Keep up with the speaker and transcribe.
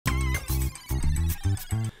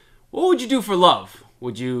What would you do for love?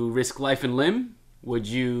 Would you risk life and limb? Would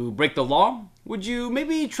you break the law? Would you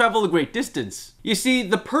maybe travel a great distance? You see,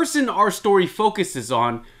 the person our story focuses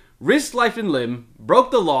on risked life and limb, broke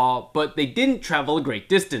the law, but they didn't travel a great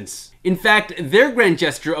distance. In fact, their grand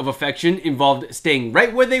gesture of affection involved staying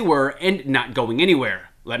right where they were and not going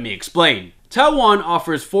anywhere. Let me explain. Taiwan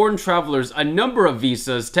offers foreign travelers a number of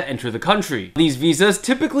visas to enter the country. These visas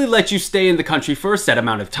typically let you stay in the country for a set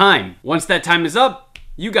amount of time. Once that time is up,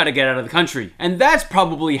 you gotta get out of the country. And that's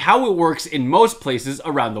probably how it works in most places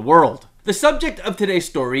around the world. The subject of today's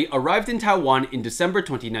story arrived in Taiwan in December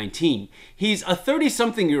 2019. He's a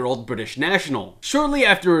 30-something-year-old British national. Shortly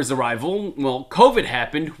after his arrival, COVID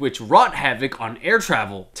happened, which wrought havoc on air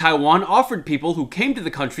travel. Taiwan offered people who came to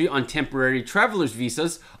the country on temporary traveler's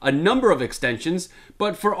visas a number of extensions,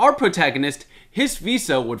 but for our protagonist, his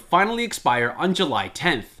visa would finally expire on July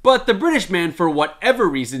 10th. But the British man, for whatever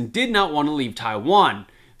reason, did not want to leave Taiwan.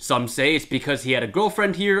 Some say it's because he had a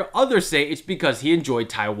girlfriend here, others say it's because he enjoyed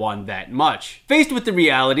Taiwan that much. Faced with the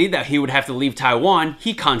reality that he would have to leave Taiwan,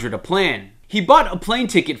 he conjured a plan. He bought a plane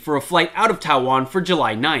ticket for a flight out of Taiwan for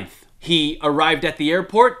July 9th. He arrived at the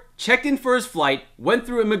airport, checked in for his flight, went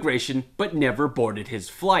through immigration, but never boarded his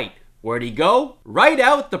flight. Where'd he go? Right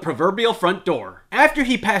out the proverbial front door. After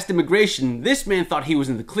he passed immigration, this man thought he was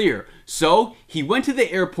in the clear, so he went to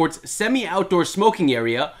the airport's semi-outdoor smoking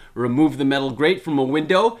area, removed the metal grate from a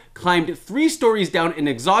window, climbed 3 stories down an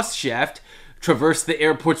exhaust shaft, traversed the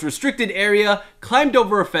airport's restricted area, climbed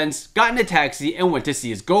over a fence, got in a taxi, and went to see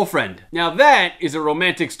his girlfriend. Now that is a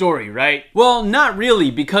romantic story, right? Well, not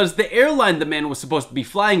really, because the airline the man was supposed to be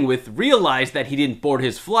flying with realized that he didn't board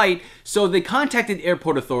his flight, so they contacted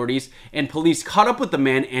airport authorities, and police caught up with the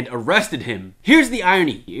man and arrested him. Here's the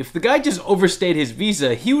irony. If the guy just overstayed his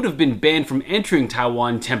visa, he would have been banned from entering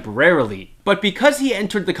Taiwan temporarily. But because he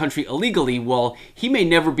entered the country illegally, well, he may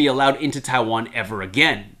never be allowed into Taiwan ever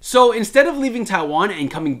again. So instead of leaving Taiwan and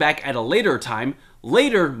coming back at a later time,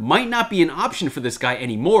 later might not be an option for this guy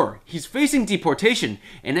anymore. He's facing deportation,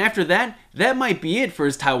 and after that, that might be it for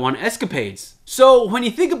his Taiwan escapades. So when you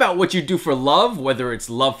think about what you do for love, whether it's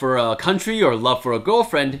love for a country or love for a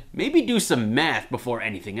girlfriend, maybe do some math before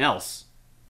anything else.